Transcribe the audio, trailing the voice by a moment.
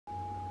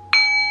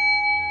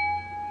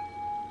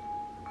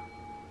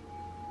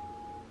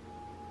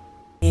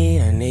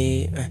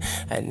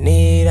I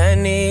need you.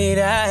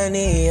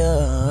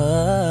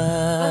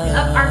 What's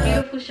up, our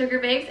beautiful sugar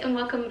babes, and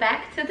welcome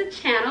back to the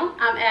channel.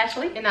 I'm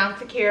Ashley. And I'm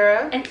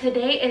Takira. And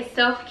today is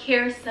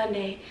Self-Care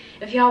Sunday.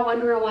 If y'all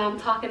wondering why I'm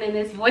talking in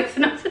this voice,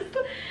 it's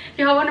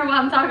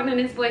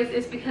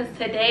because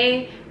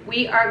today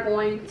we are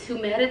going to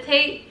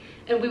meditate,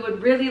 and we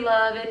would really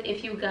love it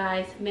if you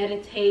guys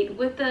meditate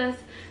with us.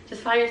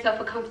 Just find yourself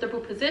a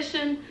comfortable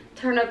position,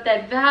 turn up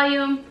that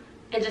volume,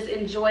 and just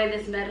enjoy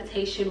this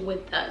meditation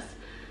with us.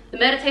 The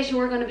meditation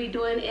we're going to be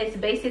doing is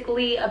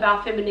basically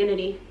about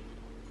femininity,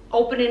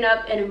 opening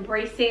up and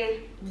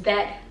embracing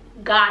that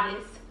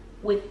goddess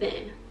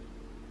within.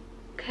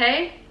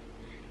 Okay?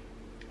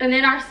 And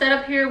then our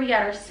setup here, we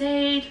got our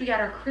sage, we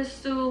got our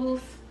crystals,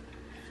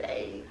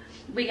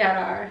 we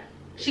got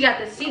she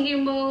got the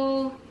singing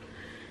bowl,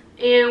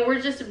 and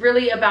we're just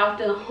really about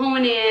to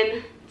hone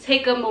in,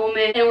 take a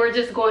moment, and we're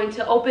just going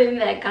to open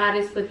that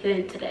goddess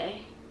within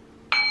today.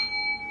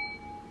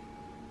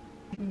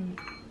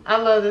 I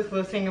love this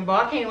little singing bowl.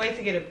 I can't wait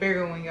to get a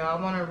bigger one, y'all.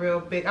 I want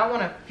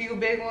a few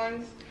big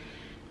ones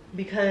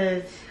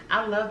because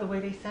I love the way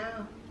they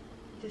sound.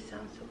 It just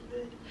sounds so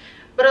good.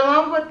 But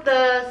along with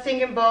the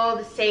singing bowl,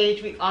 the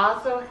sage, we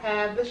also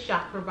have the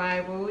chakra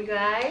Bible, you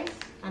guys.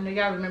 I know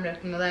y'all remember that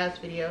from the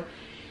last video.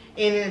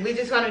 And we're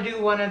just going to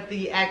do one of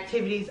the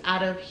activities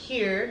out of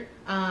here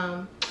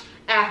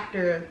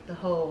after the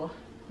whole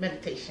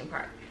meditation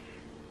part.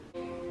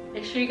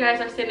 Make sure you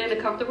guys are sitting in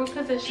a comfortable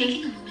position.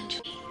 Taking a moment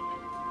to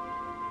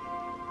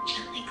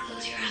gently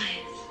close your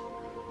eyes.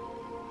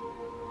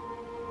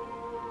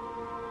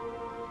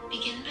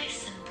 Begin by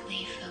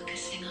simply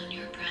focusing on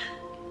your breath.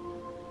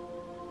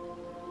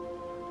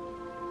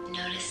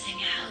 Noticing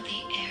how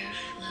the air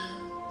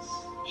flows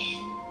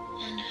in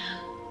and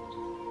out.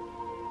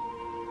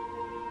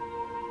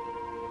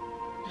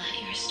 Let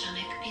your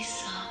stomach be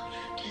soft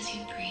as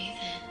you breathe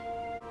in.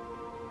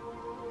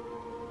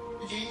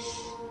 This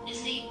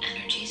is the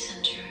energy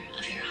center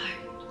of your heart.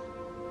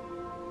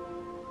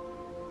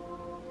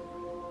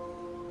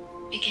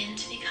 Begin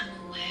to become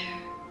aware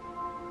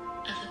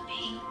of a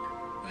pink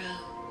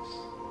rose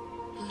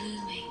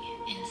blooming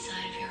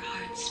inside of your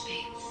heart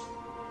space.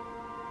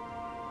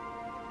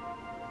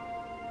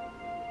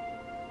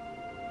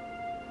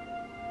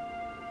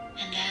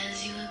 And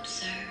as you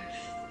observe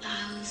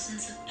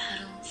thousands of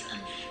petals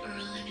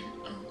unfurling and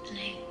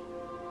opening,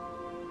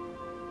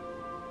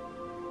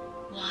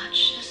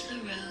 watch as the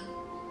rose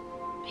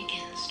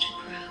begins to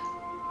grow,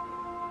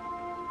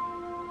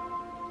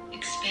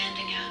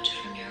 expanding out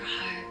from your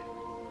heart,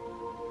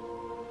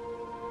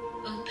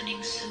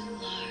 opening so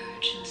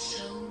large and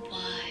so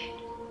wide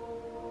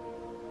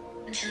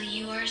until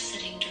you are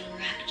sitting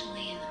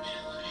directly in the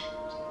middle of it,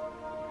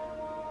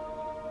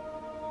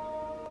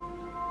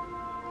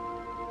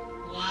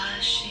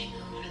 washing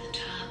over the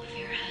top of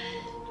your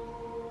head,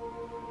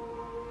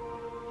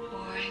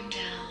 pouring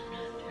down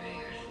through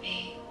your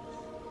face,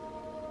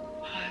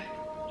 heart,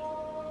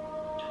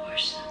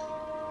 torso,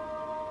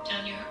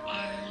 down your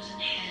arms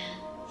and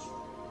hands,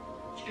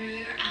 through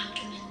your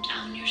abdomen,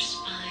 down your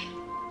spine,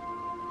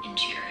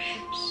 into your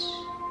hips,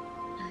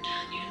 and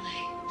down your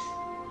legs.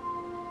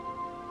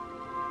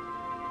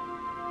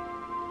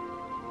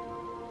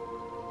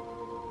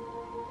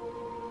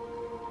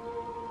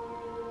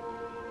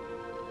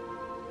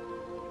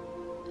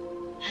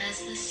 As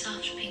this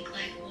soft pink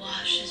light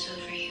washes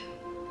over you,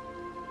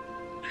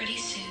 pretty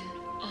soon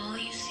all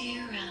you see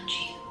around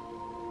you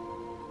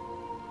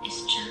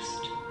is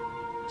just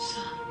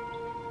soft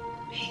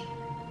pink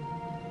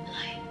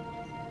light.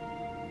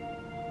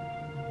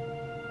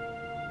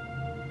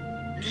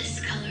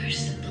 This color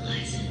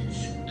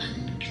symbolizes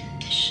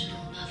unconditional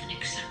love and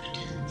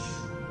acceptance,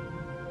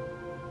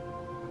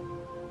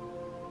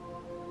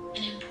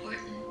 an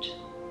important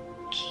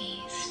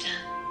key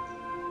step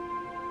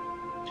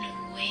in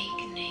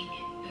awakening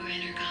your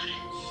inner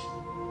goddess.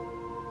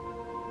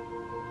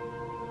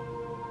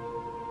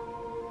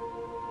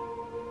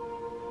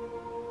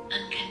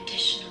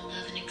 Unconditional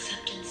love and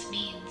acceptance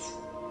means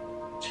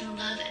to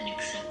love and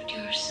accept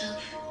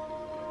yourself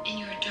in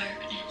your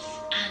darkness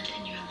and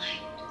in your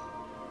light.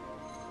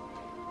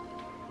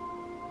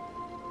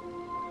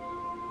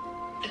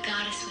 The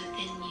goddess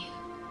within you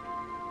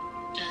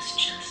does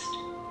just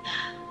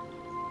that.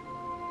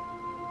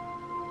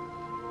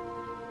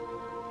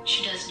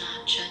 She does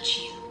not judge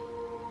you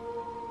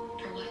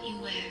for what you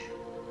wear,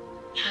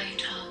 how you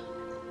talk,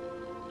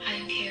 how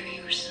you carry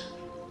yourself.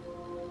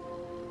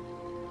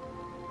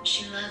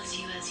 She loves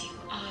you as you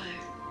are.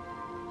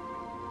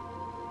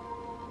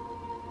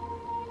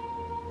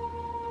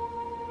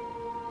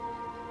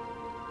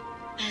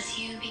 As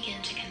you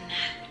begin to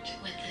connect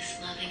with this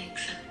loving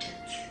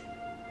acceptance,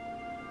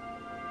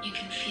 you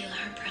can feel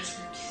her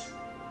presence.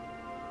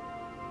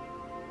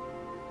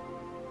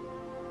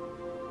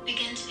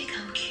 Begin to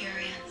become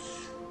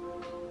curious.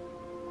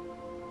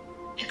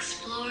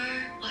 Explore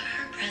what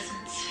her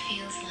presence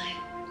feels like.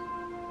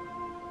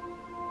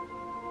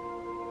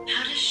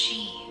 How does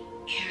she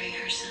carry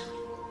herself?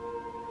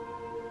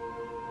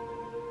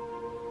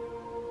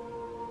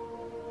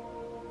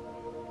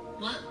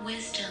 What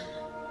wisdom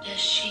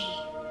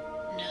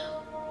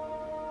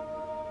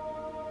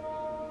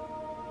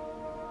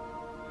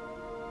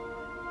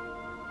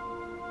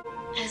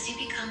As you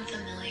become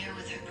familiar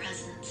with her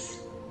presence,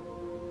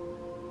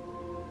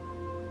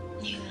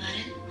 you let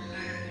it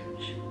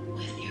merge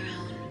with your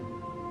own.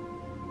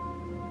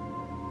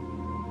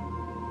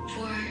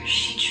 For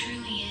she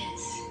truly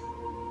is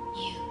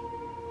you.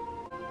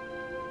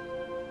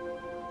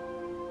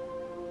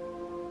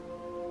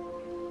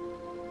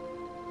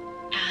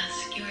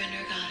 Ask your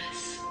inner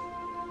goddess,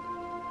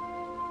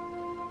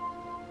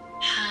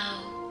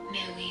 how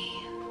may we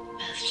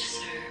best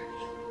serve?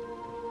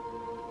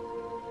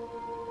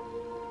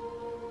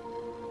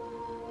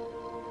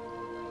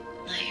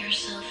 Let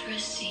yourself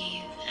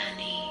receive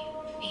any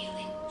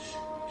feelings,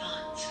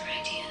 thoughts, or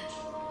ideas.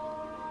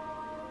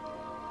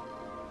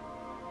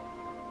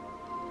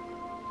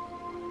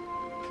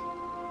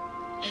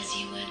 As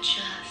you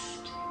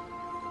adjust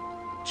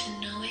to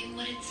knowing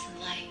what it's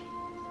like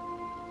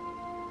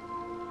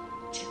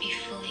to be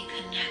fully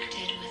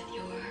connected with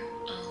your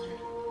own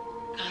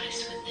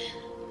goddess within.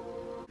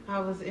 I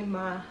was in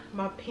my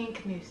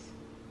pinkness,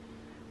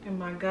 and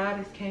my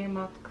goddess came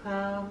out the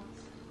clouds.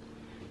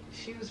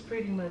 She was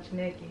pretty much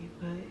naked,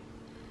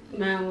 but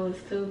Mine was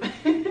too. I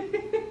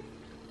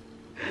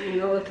didn't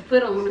know what to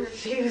put on her.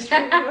 she was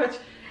pretty much,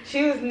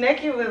 she was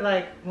naked with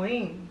like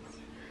wings.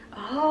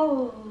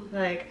 Oh.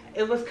 Like,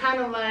 it was kind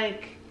of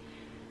like,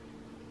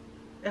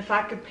 if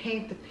I could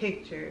paint the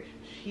picture,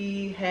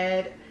 she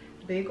had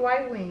big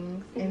white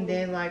wings, and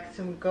then like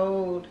some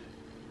gold,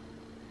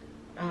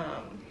 I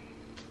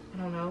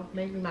don't know,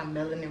 maybe my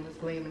melanin was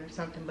gleaming or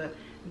something, but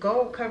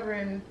gold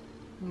covering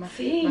my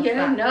See, my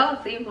yeah, spots.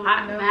 no. See,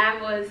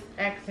 mine was,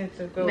 Accents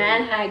of gold.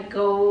 mine had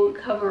gold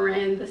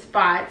covering the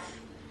spots.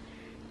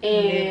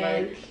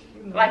 And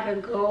then, like a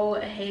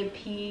gold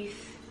headpiece.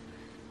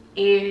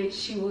 And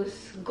she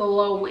was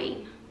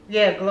glowing.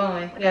 yeah,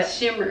 glowing. Like Yeah, a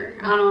shimmer.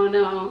 I don't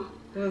know.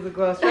 it was a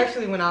glow,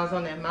 especially when I was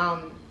on that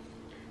mountain.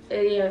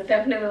 Yeah, it's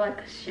definitely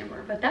like a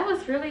shimmer. But that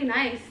was really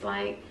nice.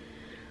 Like,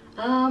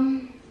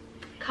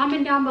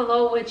 comment down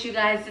below what you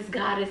guys'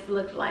 goddess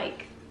looked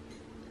like.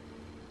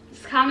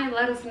 Just comment,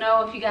 let us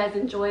know if you guys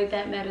enjoyed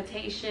that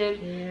meditation.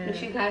 Yeah.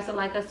 If you guys would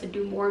like us to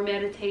do more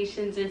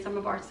meditations in some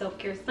of our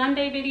self-care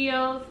Sunday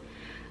videos.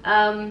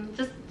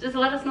 Just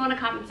let us know in the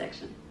comment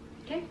section.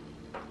 Okay?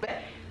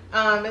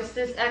 It's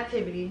this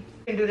activity.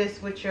 You can do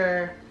this with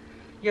your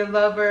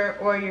lover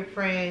or your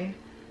friend,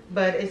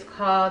 but it's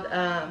called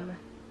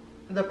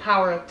the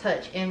power of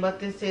touch. And what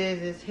this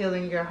is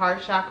healing your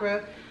heart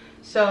chakra.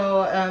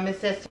 So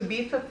it says, to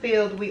be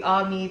fulfilled, we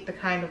all need the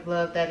kind of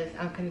love that is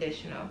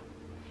unconditional.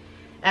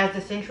 As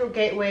the central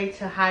gateway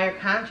to higher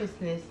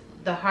consciousness,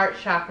 the heart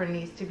chakra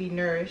needs to be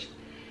nourished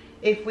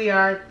if we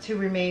are to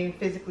remain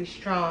physically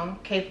strong,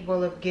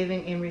 capable of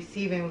giving and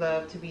receiving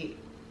love, to be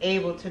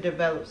able to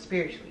develop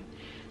spiritually.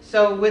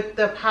 So with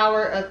the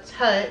power of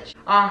touch,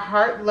 our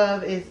heart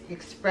love is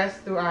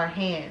expressed through our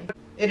hands.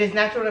 It is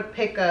natural to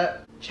pick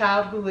up a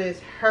child who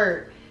is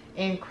hurt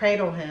and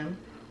cradle him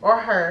or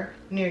her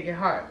near your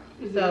heart.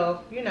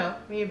 So, you know,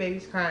 when your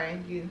baby's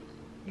crying, you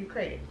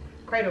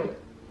cradle it.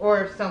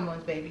 Or if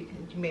someone's baby,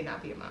 you may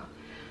not be a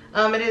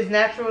mom. It is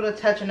natural to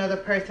touch another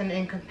person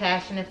in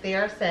compassion if they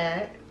are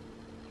sad.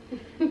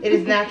 It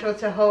is natural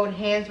to hold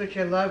hands with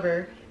your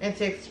lover and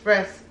to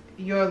express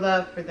your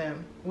love for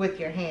them with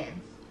your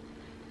hands.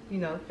 You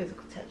know,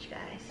 physical touch,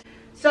 guys.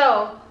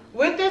 So,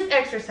 with this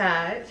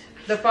exercise,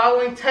 the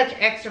following touch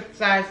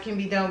exercise can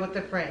be done with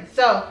a friend.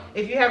 So,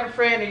 if you have a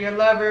friend or your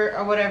lover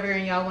or whatever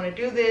and y'all want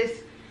to do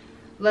this,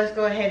 let's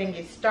go ahead and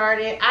get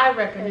started. I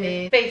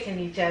recommend facing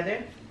each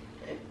other.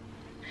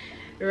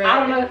 Right? I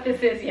don't know if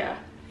this is, yeah.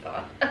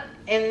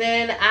 And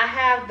then I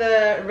have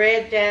the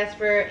red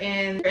jasper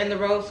and the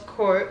rose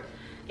quartz.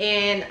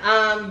 And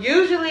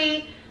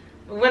usually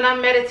when I'm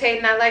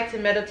meditating, I like to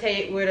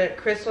meditate with a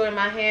crystal in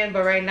my hand.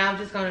 But right now I'm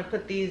just going to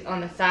put these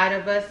on the side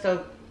of us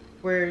so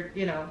where,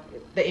 you know,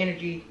 the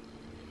energy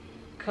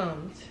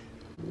comes.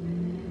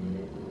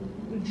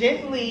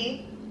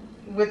 Gently,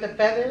 with a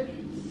feathered,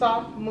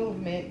 soft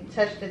movement,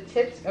 touch the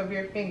tips of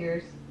your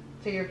fingers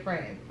to your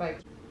friend.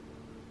 Like,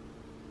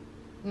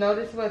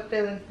 notice what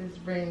feelings this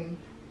brings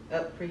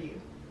up for you.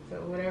 So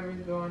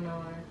whatever's going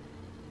on,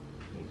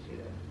 I need you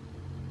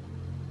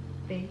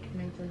to think,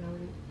 mental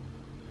note it.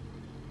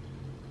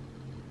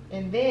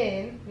 And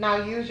then, now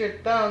use your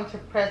thumb to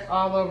press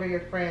all over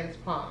your friend's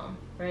palm,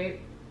 right?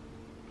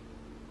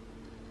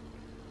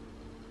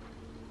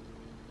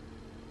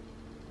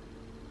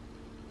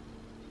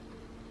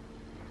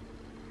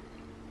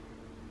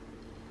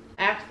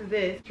 After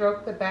this,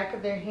 stroke the back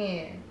of their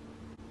hand.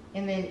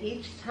 And then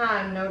each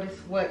time, notice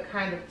what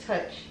kind of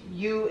touch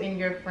you and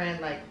your friend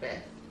like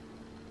best.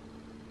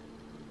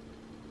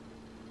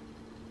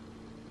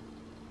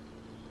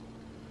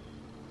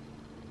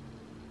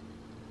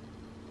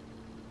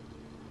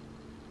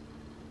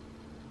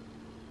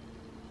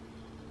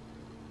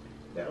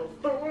 That was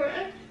the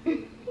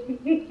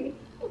one.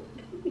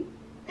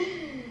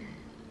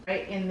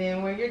 Right, and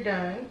then when you're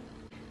done,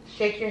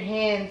 shake your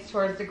hands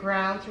towards the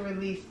ground to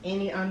release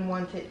any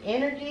unwanted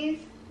energies.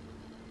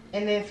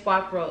 And then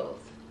swap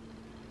roles.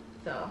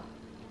 So,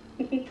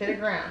 to the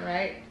ground,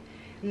 right?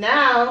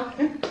 Now,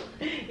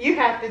 you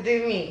have have to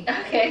do me.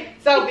 Okay.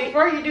 So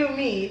before you do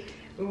me,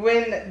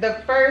 when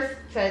the first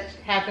touch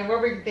happened, what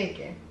were you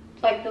thinking?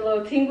 Like the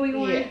little tingly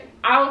one?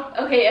 Yeah.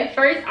 Okay, at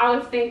first I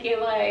was thinking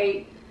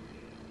like,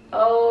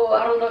 oh,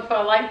 I don't know if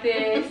I like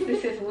this.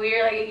 This is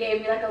weird. Like it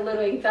gave me like a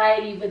little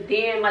anxiety. But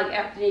then like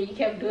after you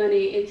kept doing it,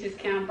 it just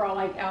kind of brought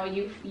like out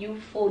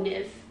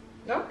youthfulness.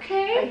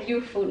 Okay. Like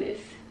youthfulness.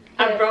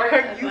 I brought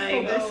her Like,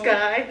 youthfulness, oh.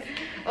 guys.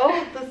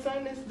 Oh, the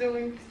sun is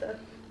doing stuff.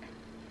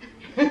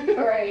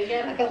 Right,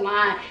 yeah, like a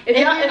line. If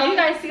you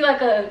guys see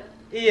like a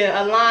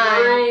yeah, a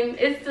line,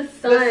 it's the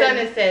sun. the sun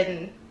is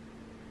setting.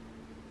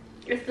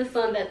 It's the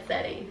sun that's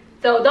setting.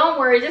 So don't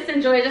worry, just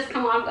enjoy it. Just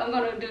come on, I'm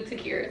gonna do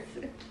Takira's.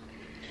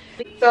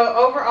 So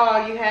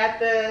overall, you had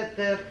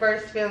the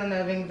first feeling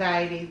of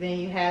anxiety, then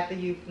you had the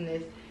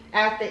youthfulness.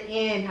 At the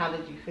end, how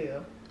did you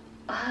feel?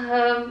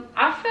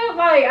 I felt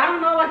like, I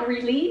don't know, like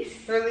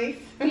release. Release?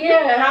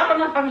 Yeah, I don't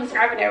know if I'm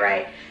describing it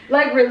right.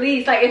 Like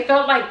release, like it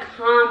felt like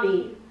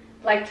calming,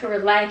 like to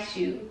relax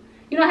you.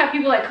 You know how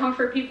people like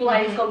comfort people,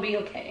 like it's gonna be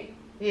okay.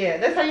 Yeah,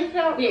 that's how you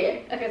felt? Yeah,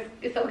 like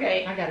it's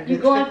okay. I gotta You're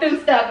going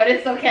through stuff, but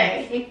it's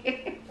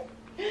okay.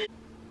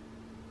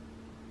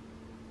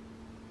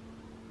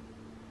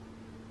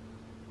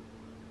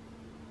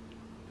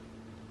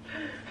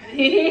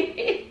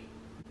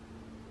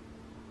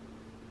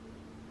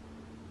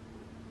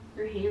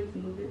 Her hand's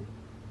moving.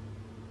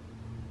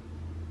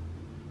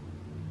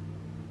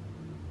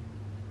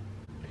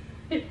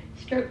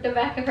 Stroke the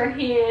back of her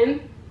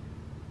hand.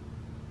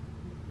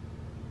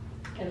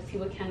 Gotta see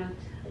what kind of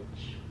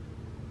touch.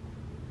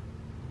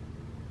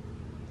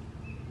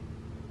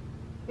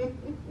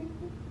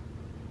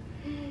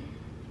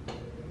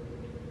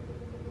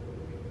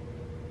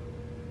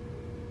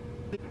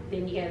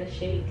 Then you gotta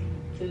shake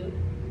to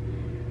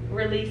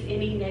release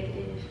any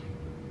negative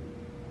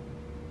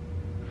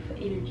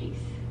energies.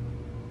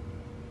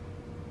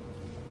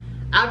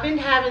 I've been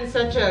having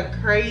such a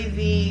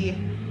crazy,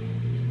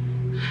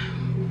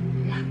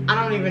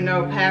 I don't even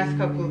know, past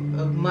couple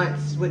of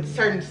months with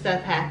certain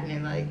stuff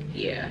happening, like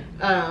Yeah.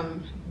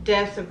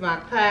 Deaths of my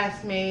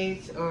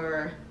classmates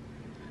or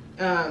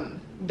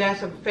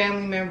deaths of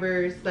family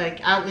members.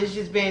 Like it's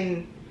just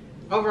been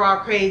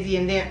overall crazy,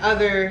 and then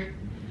other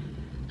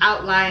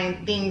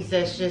outlying things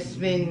that's just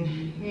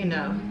been, you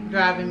know,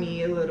 driving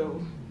me a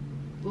little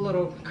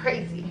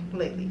crazy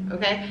lately.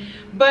 Okay,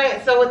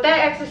 but so with that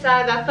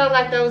exercise, I felt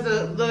like that was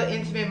a little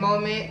intimate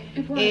moment,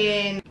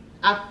 and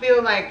I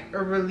feel like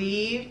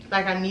relieved.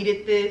 Like I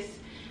needed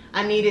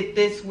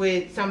this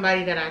with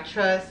somebody that I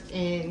trust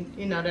and,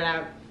 you know, that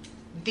I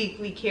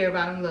deeply care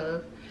about and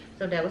love.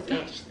 So that was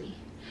Ashley,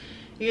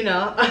 you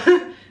know.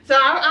 So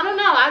I don't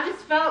know, I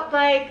just felt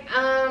like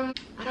I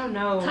don't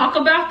know, Talk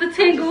about the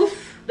tingles.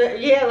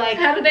 Yeah, like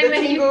How did they the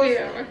make tingles, you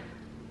feel?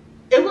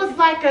 it was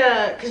like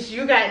cause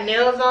you got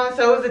nails on,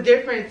 so it was a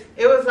difference.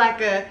 It was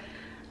like a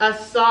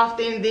soft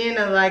and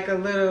then like a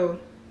little,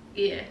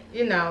 Yeah.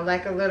 you know,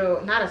 like a little,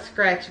 not a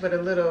scratch, but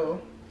a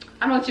little,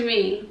 I know what you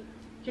mean.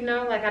 you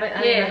know, like I don't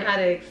know how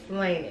to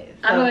explain it.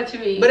 I know what you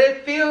mean. But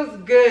it feels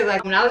good.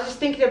 Like when I was just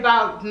thinking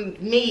about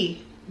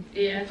me,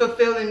 Yeah.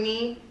 fulfilling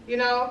me, you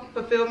know,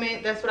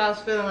 fulfillment. That's what I was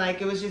feeling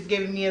like. It was just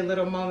giving me a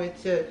little moment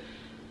to,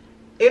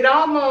 it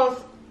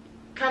almost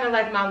kind of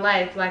like my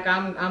life. Like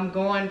I'm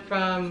going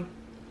from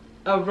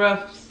a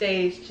rough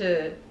stage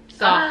to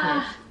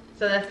softness.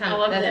 So that's kind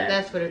of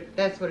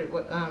that's what it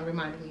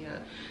reminded me of.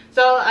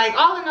 So like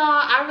all in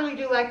all, I really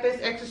do like this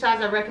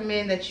exercise. I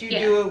recommend that you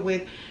do it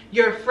with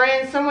your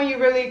friends, someone you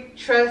really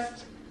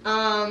trust.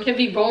 Can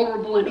be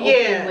vulnerable and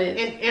open with.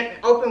 And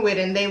open with,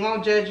 and they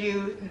won't judge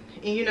you.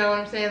 And you know what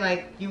I'm saying?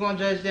 Like you won't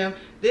judge them.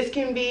 This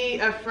can be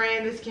a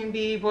friend. This can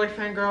be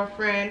boyfriend,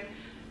 girlfriend,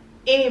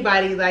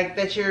 anybody like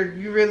that you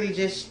really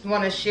just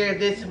want to share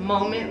this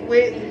moment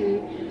with.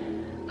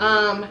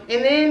 And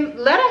then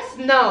let us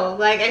know,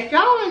 like if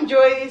y'all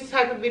enjoy these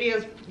type of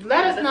videos,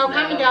 let us know.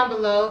 Comment down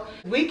below.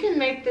 We can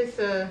make this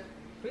a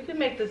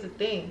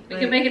thing. We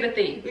can make it a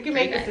thing. We can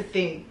make this a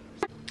thing.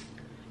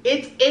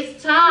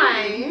 It's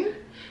time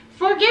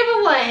for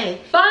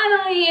giveaway.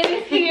 Finally, it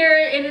is here.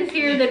 It is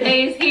here. The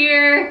day is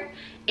here,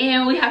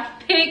 and we have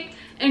picked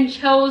and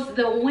chose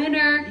the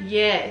winner.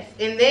 Yes,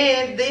 and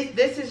then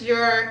this is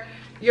your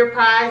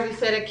prize. We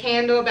said a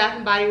candle, Bath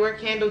and Body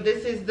Works candle.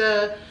 This is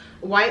the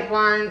White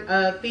Barn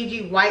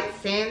Fiji White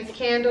Sands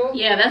candle.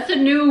 Yeah, that's a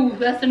new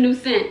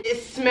scent.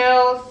 It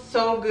smells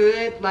so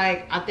good.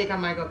 Like I think I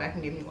might go back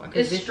and get me one.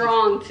 It's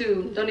strong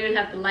too. Don't even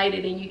have to light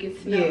it, and you can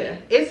smell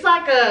it. It's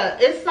like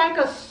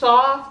a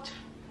soft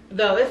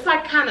though. It's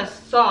like kind of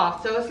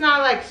soft, so it's not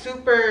like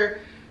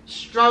super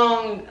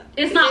strong.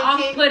 It's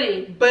not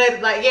off-putting, but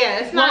like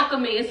it's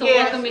welcoming. It's a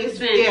welcoming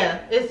scent.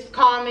 Yeah, it's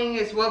calming.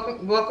 It's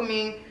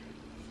welcoming.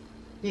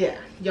 Yeah,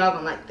 y'all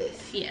gonna like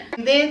this. Yeah.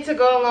 And then to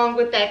go along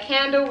with that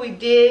candle, we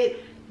did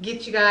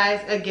get you guys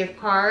a gift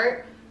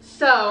card.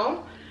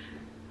 So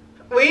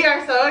we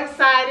are so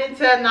excited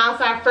to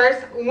announce our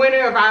first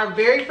winner of our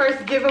very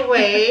first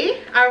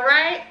giveaway. All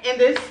right, and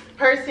this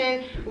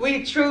person,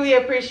 we truly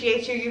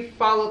appreciate you. You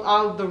followed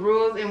all of the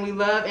rules, and we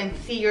love and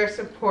see your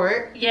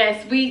support.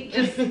 Yes, we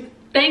just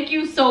thank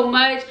you so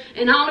much.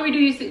 And not only do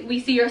we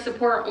see your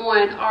support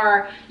on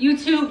our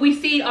YouTube, we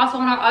see it also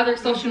on our other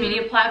social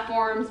media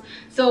platforms.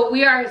 So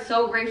we are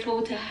so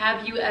grateful to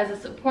have you as a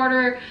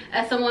supporter,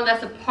 as someone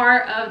that's a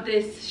part of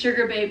this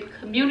sugar babe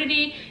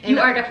community. You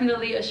are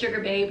definitely a sugar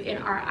babe in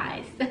our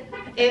eyes.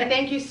 And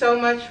thank you so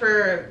much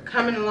for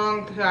coming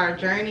along to our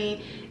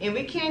journey. And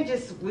we can't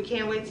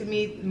wait to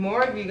meet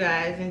more of you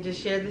guys and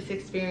just share this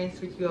experience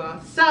with you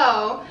all.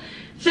 So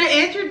to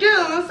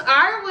introduce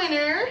our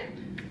winner,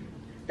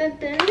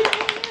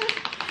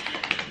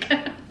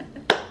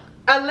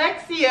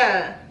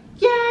 ALEXIA.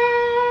 Yay!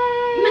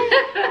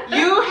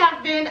 You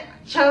have been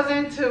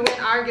chosen to win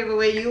our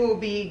giveaway. You will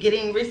be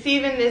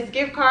receiving this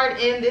gift card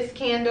and this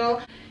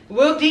candle.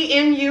 We'll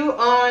DM you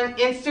on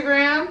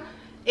Instagram,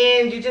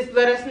 and you just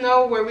let us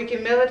know where we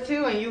can mail it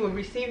to, and you will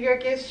receive your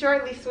gift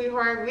shortly,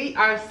 sweetheart. We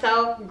are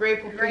so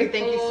grateful for you.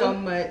 Thank you so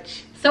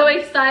much. So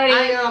excited.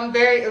 I am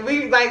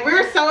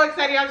we're so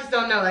excited. I just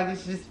don't know, like,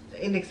 it's just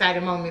an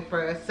exciting moment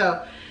for us.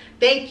 So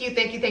thank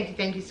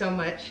you so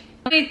much.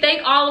 We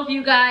thank all of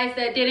you guys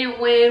that didn't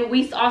win.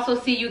 We also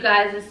see you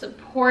guys as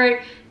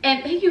support,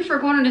 and thank you for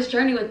going on this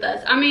journey with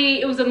us. I mean,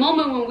 it was a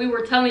moment when we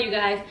were telling you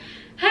guys,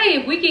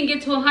 hey, if we can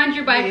get to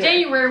 100 by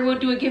January, we'll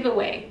do a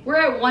giveaway. We're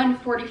at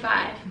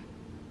 145.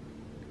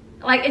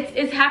 Like,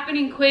 it's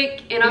happening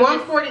quick, and I'm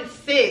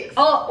 146.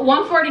 Oh,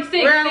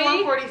 146. We're at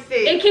 146.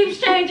 It keeps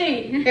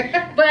changing.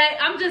 But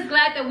I'm just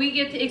glad that we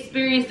get to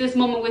experience this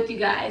moment with you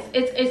guys.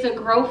 It's a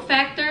growth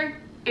factor,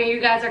 and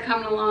you guys are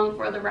coming along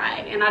for the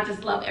ride, and I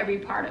just love every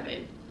part of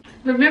it.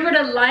 Remember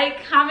to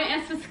like, comment,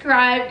 and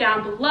subscribe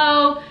down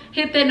below.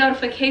 Hit that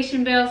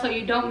notification bell so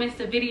you don't miss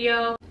a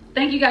video.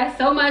 Thank you guys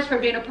so much for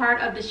being a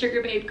part of the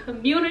Sugar Babe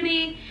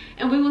community,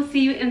 and we will see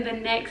you in the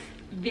next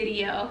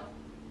video.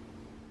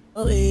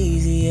 Oh,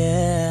 easy,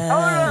 yeah.